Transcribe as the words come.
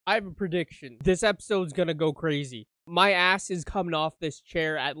I have a prediction. This episode's gonna go crazy. My ass is coming off this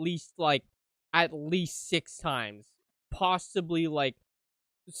chair at least 6 times. Possibly like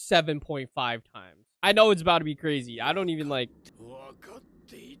 7.5 times. I know it's about to be crazy. I don't even like...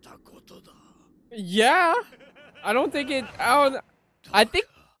 Yeah. I don't think it... I think...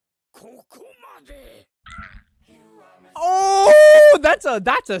 Oh, that's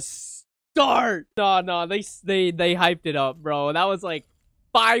a start. No, they hyped it up, bro. That was like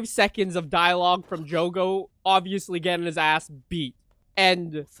 5 seconds of dialogue from Jogo obviously getting his ass beat.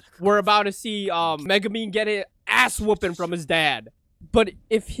 And we're about to see Megumin get an ass whooping from his dad. But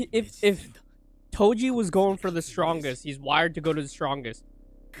if Toji was going for the strongest, he's wired to go to the strongest.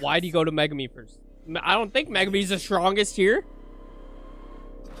 Why'd he go to Megumin first? I don't think Megumin's the strongest here.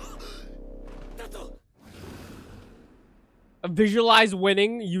 Visualize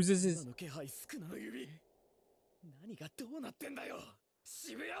winning, uses his...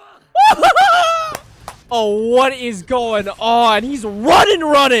 Oh, what is going on? He's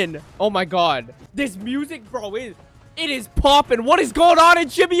running. Oh my god. This music, bro, it is popping. What is going on in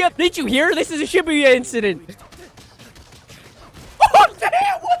Shibuya? Did you hear? This is a Shibuya incident. Oh,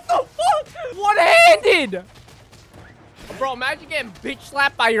 damn, what the fuck? One-handed. Bro, imagine getting bitch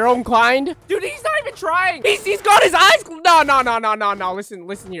slapped by your own kind. Dude, he's not even trying. He's got his eyes... No.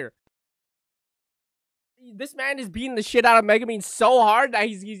 Listen here. This man is beating the shit out of Megumin so hard that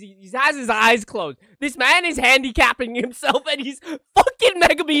he has his eyes closed. This man is handicapping himself and he's fucking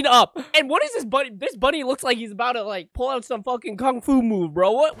Megumin up. And what is this bunny? This bunny looks like he's about to like pull out some fucking kung fu move,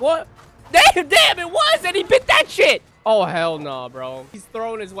 bro. What? Damn, it was, and he bit that shit. Oh hell no, bro. He's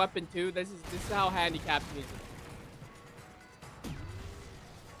throwing his weapon too. This is how handicapping he is.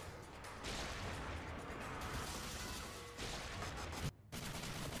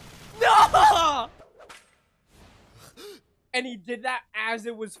 No! And he did that as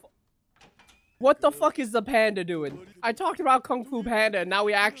it was... What the fuck is the panda doing? I talked about Kung Fu Panda, and now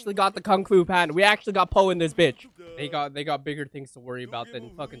we actually got the Kung Fu Panda. We actually got Poe in this bitch. They got bigger things to worry about than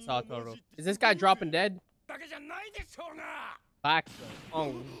fucking Satoru. Is this guy dropping dead? Back.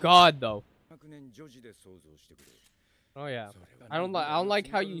 Oh god, though. Oh yeah. I don't like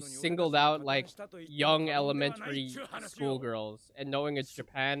how you singled out like young elementary schoolgirls, and knowing it's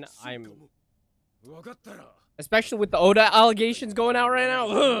Japan, especially with the Oda allegations going out right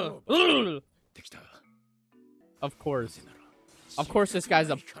now. Of course this guy's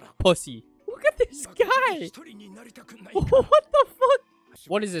a pussy. Look at this guy. What the fuck?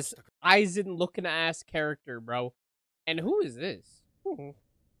 What is this Aizen looking ass character, bro? And who is this?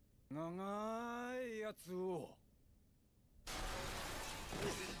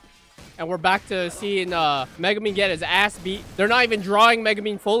 And we're back to seeing Megumin get his ass beat. They're not even drawing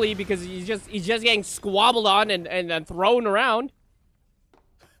Megumin fully because he's just getting squabbled on and thrown around.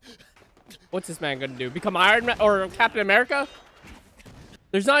 What's this man gonna do? Become Iron Man or Captain America?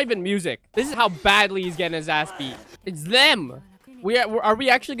 There's not even music. This is how badly he's getting his ass beat. It's them. Are we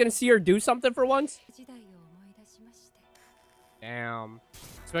actually gonna see her do something for once? Damn.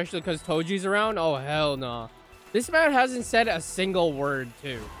 Especially because Toji's around? Oh, hell no. This man hasn't said a single word,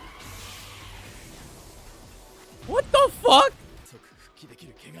 too. What the fuck?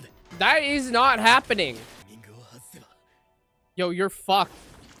 That is not happening. Yo, you're fucked.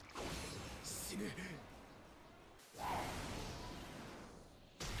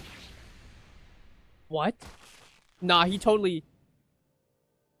 What? Nah, he totally...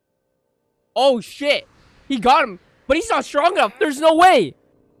 Oh, shit. He got him. But he's not strong enough. There's no way.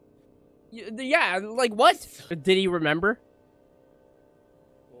 Yeah, like what? Did he remember?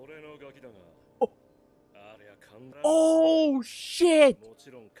 Oh shit!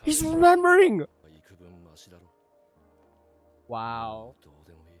 He's remembering! Wow.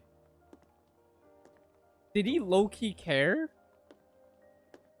 Did he low-key care?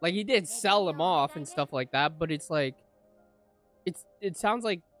 Like, he did sell him off and stuff like that, but it's like... It sounds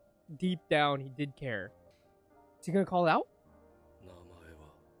like deep down he did care. Is he gonna call it out?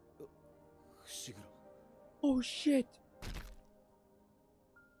 Oh shit!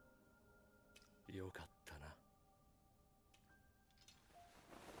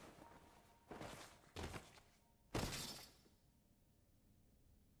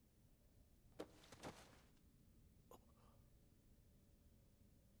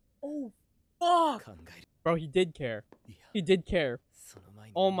 Oh fuck! Bro, he did care. He did care.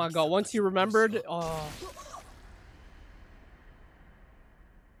 Oh my god, once he remembered, oh.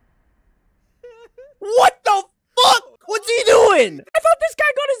 What the fuck? What's he doing? I thought this guy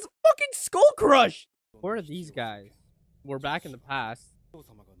got his fucking skull crushed. Where are these guys? We're back in the past.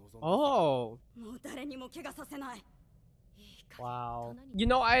 Oh. Wow. You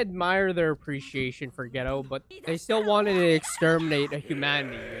know, I admire their appreciation for Ghetto, but they still wanted to exterminate a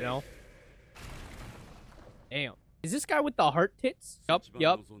humanity, you know? Damn. Is this guy with the heart tits?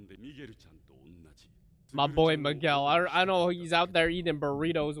 Yup. My boy Miguel. I know he's out there eating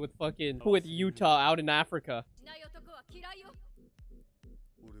burritos with Utah out in Africa.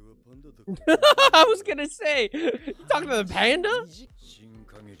 I was gonna say, you talking to the panda?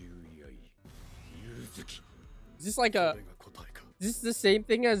 Is this like a... Is this the same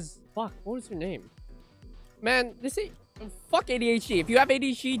thing as... Fuck, what was her name? Man, this ain't... Fuck ADHD. If you have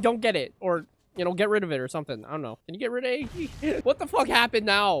ADHD, don't get it. Or, you know, get rid of it or something. I don't know. Can you get rid of ADHD? What the fuck happened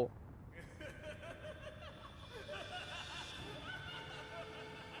now?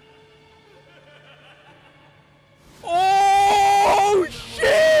 Oh,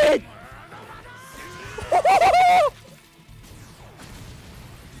 shit!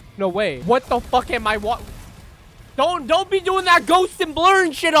 No way. What the fuck am I Don't be doing that ghost and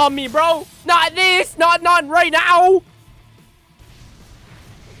blurring shit on me, bro. Not this. Not right now.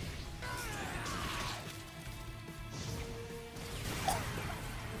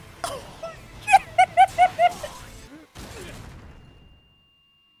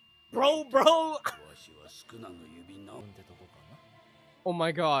 Bro. Oh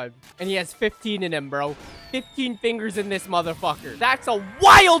my god. And he has 15 in him, bro. 15 fingers in this motherfucker. That's a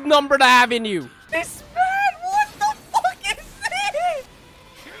wild number to have in you. This man, what the fuck is this?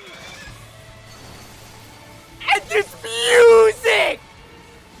 And this music!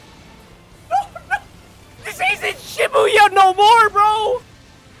 No. This isn't Shibuya no more, bro!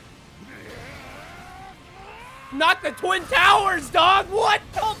 Not the Twin Towers, dog! What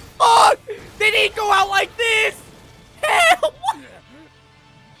the fuck? They didn't go out like this! Hell!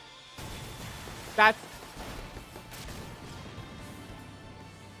 That's...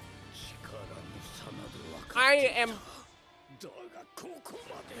 I am...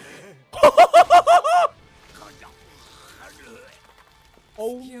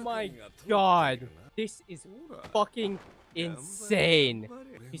 Oh my god. This is fucking insane.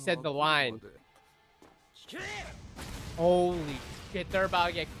 He said the line. Holy shit, they're about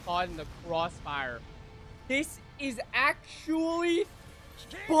to get caught in the crossfire. This is actually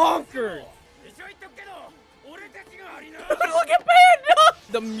bonkers. Look at Panda!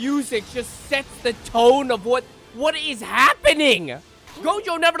 The music just sets the tone of what is happening.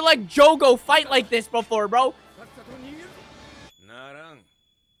 Gojo never let Jogo fight like this before, bro.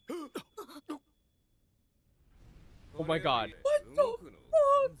 Oh my god. What the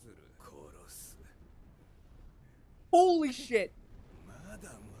fuck? Holy shit.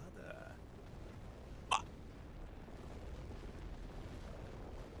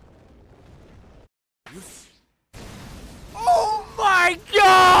 Oh my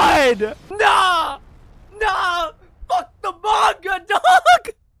god! Nah! Fuck the manga,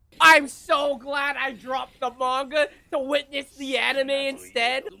 dog! I'm so glad I dropped the manga to witness the anime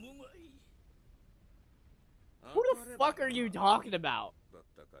instead. Who the fuck are you talking about?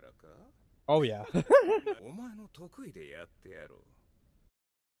 Oh yeah.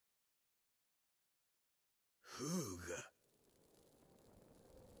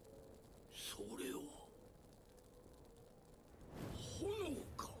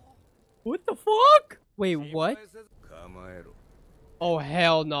 What the fuck? Wait, what? Oh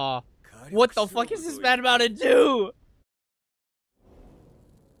hell nah. What the fuck is this man about to do?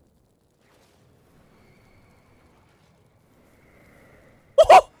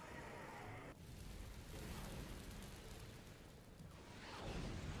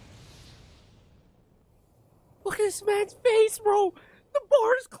 Look at this man's face, bro. The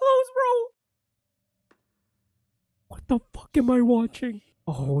bar is closed, bro. What the fuck am I watching?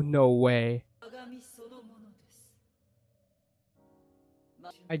 Oh, no way.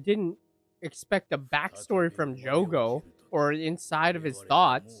 I didn't expect a backstory from Jogo or inside of his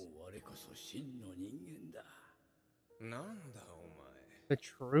thoughts. The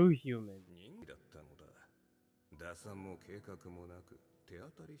true human.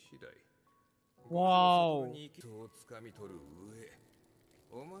 Whoa.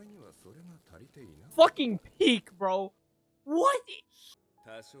 Fucking peak, bro. What?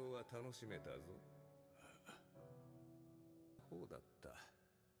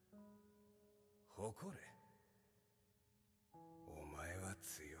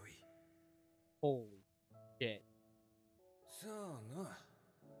 Holy shit.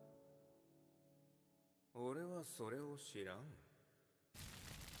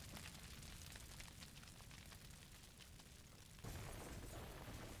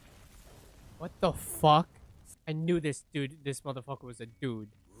 What the fuck? I knew this motherfucker was a dude.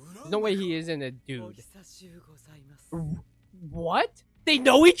 There's no way he isn't a dude. What? They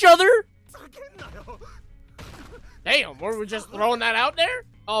know each other? Damn, we're just throwing that out there?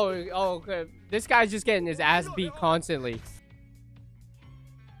 Oh, okay. This guy's just getting his ass beat constantly.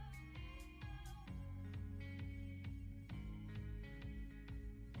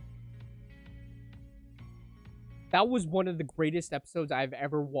 That was one of the greatest episodes I've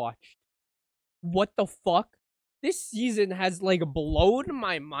ever watched. What the fuck? This season has, like, blown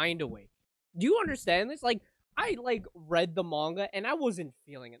my mind away. Do you understand this? Like, I, like, read the manga, and I wasn't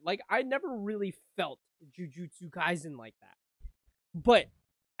feeling it. Like, I never really felt Jujutsu Kaisen like that. But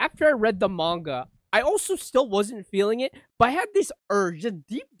after I read the manga, I also still wasn't feeling it, but I had this urge, a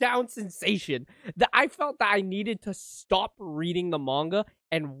deep down sensation, that I felt that I needed to stop reading the manga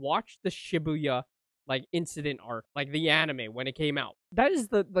and watch the Shibuya, like, incident arc, like the anime when it came out. That is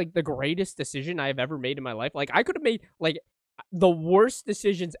the greatest decision I've ever made in my life. Like, I could have made, like, the worst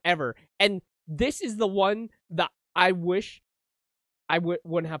decisions ever, and this is the one that I wish I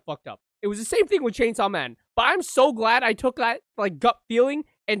wouldn't have fucked up. It was the same thing with Chainsaw Man, but I'm so glad I took that, like, gut feeling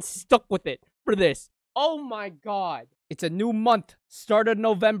and stuck with it for this. Oh my god. It's a new month, start of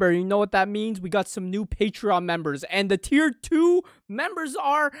November. You know what that means? We got some new Patreon members, and the tier 2 members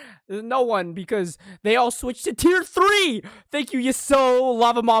are no one because they all switched to tier 3. Thank you, Yaso,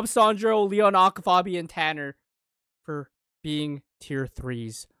 Lava Mob, Sandro, Leon, Akafabi, and Tanner for being tier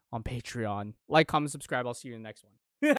 3s on Patreon. Like, comment, subscribe. I'll see you in the next one.